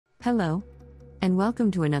Hello, and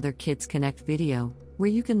welcome to another KidsKonnect video,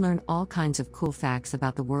 where you can learn all kinds of cool facts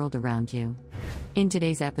about the world around you. In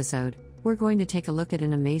today's episode, we're going to take a look at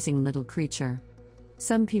an amazing little creature.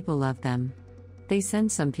 Some people love them. They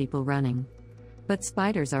send some people running. But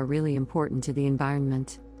spiders are really important to the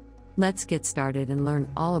environment. Let's get started and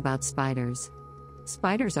learn all about spiders.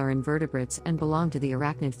 Spiders are invertebrates and belong to the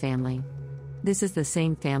Arachnid family. This is the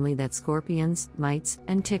same family that scorpions, mites,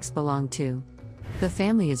 and ticks belong to. The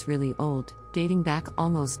family is really old, dating back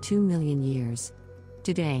almost 2 million years.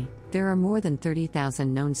 Today, there are more than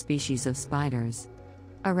 30,000 known species of spiders.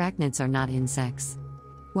 Arachnids are not insects.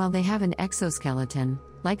 While they have an exoskeleton,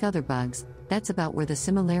 like other bugs, that's about where the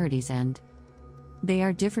similarities end. They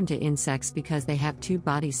are different to insects because they have 2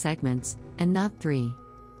 body segments, and not 3.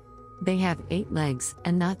 They have 8 legs,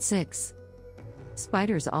 and not 6.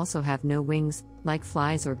 Spiders also have no wings, like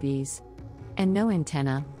flies or bees. And no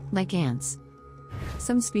antennae, like ants.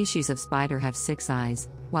 Some species of spider have 6 eyes,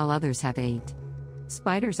 while others have 8.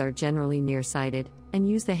 Spiders are generally nearsighted, and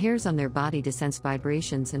use the hairs on their body to sense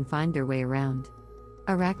vibrations and find their way around.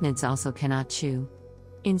 Arachnids also cannot chew.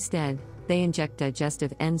 Instead, they inject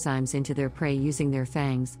digestive enzymes into their prey using their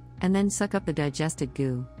fangs, and then suck up the digested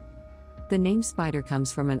goo. The name spider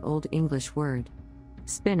comes from an Old English word,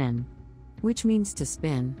 spinnen, which means to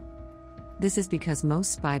spin. This is because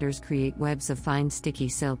most spiders create webs of fine sticky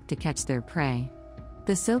silk to catch their prey.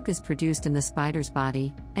 The silk is produced in the spider's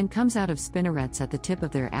body, and comes out of spinnerets at the tip of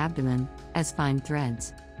their abdomen, as fine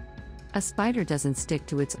threads. A spider doesn't stick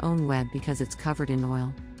to its own web because it's covered in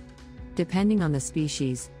oil. Depending on the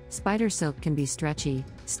species, spider silk can be stretchy,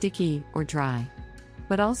 sticky, or dry.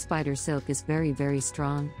 But all spider silk is very, very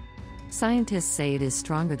strong. Scientists say it is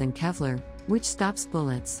stronger than Kevlar, which stops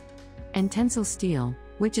bullets, and tensile steel,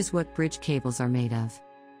 which is what bridge cables are made of.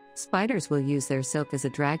 Spiders will use their silk as a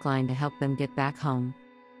dragline to help them get back home.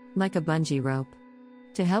 Like a bungee rope.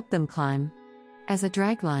 To help them climb. As a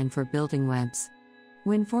dragline for building webs.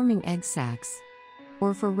 When forming egg sacs.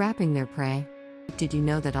 Or for wrapping their prey. Did you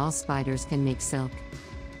know that all spiders can make silk?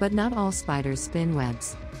 But not all spiders spin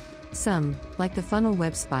webs. Some, like the funnel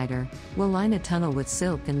web spider, will line a tunnel with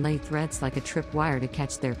silk and lay threads like a tripwire to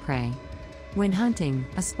catch their prey. When hunting,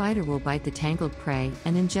 a spider will bite the tangled prey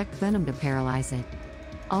and inject venom to paralyze it.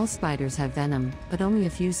 All spiders have venom, but only a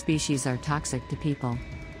few species are toxic to people.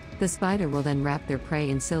 The spider will then wrap their prey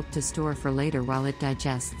in silk to store for later while it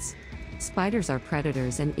digests. Spiders are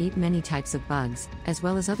predators and eat many types of bugs, as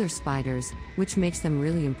well as other spiders, which makes them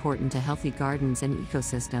really important to healthy gardens and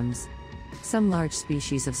ecosystems. Some large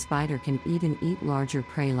species of spider can even eat larger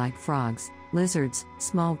prey like frogs, lizards,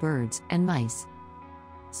 small birds, and mice.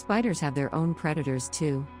 Spiders have their own predators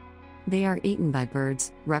too. They are eaten by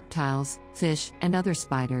birds, reptiles, fish, and other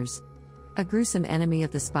spiders. A gruesome enemy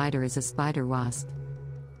of the spider is a spider wasp.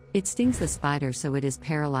 It stings the spider so it is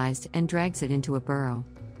paralyzed and drags it into a burrow.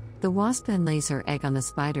 The wasp then lays her egg on the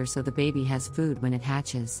spider so the baby has food when it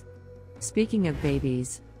hatches. Speaking of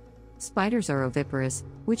babies, spiders are oviparous,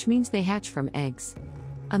 which means they hatch from eggs.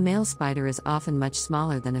 A male spider is often much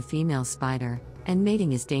smaller than a female spider, and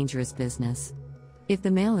mating is dangerous business. If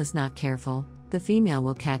the male is not careful, the female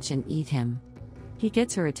will catch and eat him. He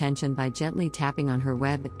gets her attention by gently tapping on her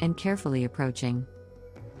web and carefully approaching.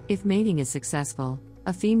 If mating is successful,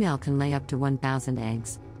 a female can lay up to 1,000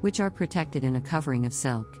 eggs, which are protected in a covering of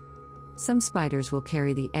silk. Some spiders will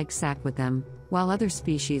carry the egg sac with them, while other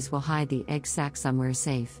species will hide the egg sac somewhere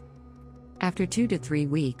safe. After 2 to 3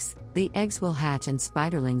 weeks, the eggs will hatch and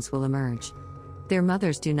spiderlings will emerge. Their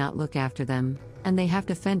mothers do not look after them, and they have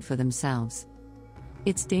to fend for themselves.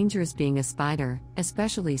 It's dangerous being a spider,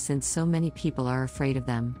 especially since so many people are afraid of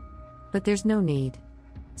them. But there's no need.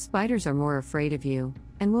 Spiders are more afraid of you,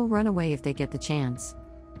 and will run away if they get the chance.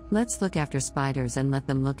 Let's look after spiders and let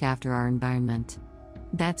them look after our environment.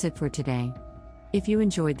 That's it for today. If you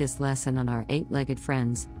enjoyed this lesson on our 8-legged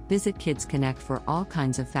friends, visit KidsKonnect for all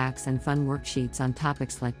kinds of facts and fun worksheets on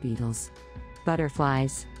topics like beetles,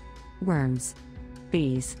 butterflies, worms,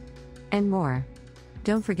 bees, and more.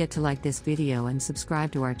 Don't forget to like this video and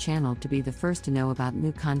subscribe to our channel to be the first to know about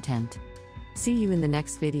new content. See you in the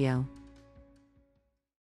next video.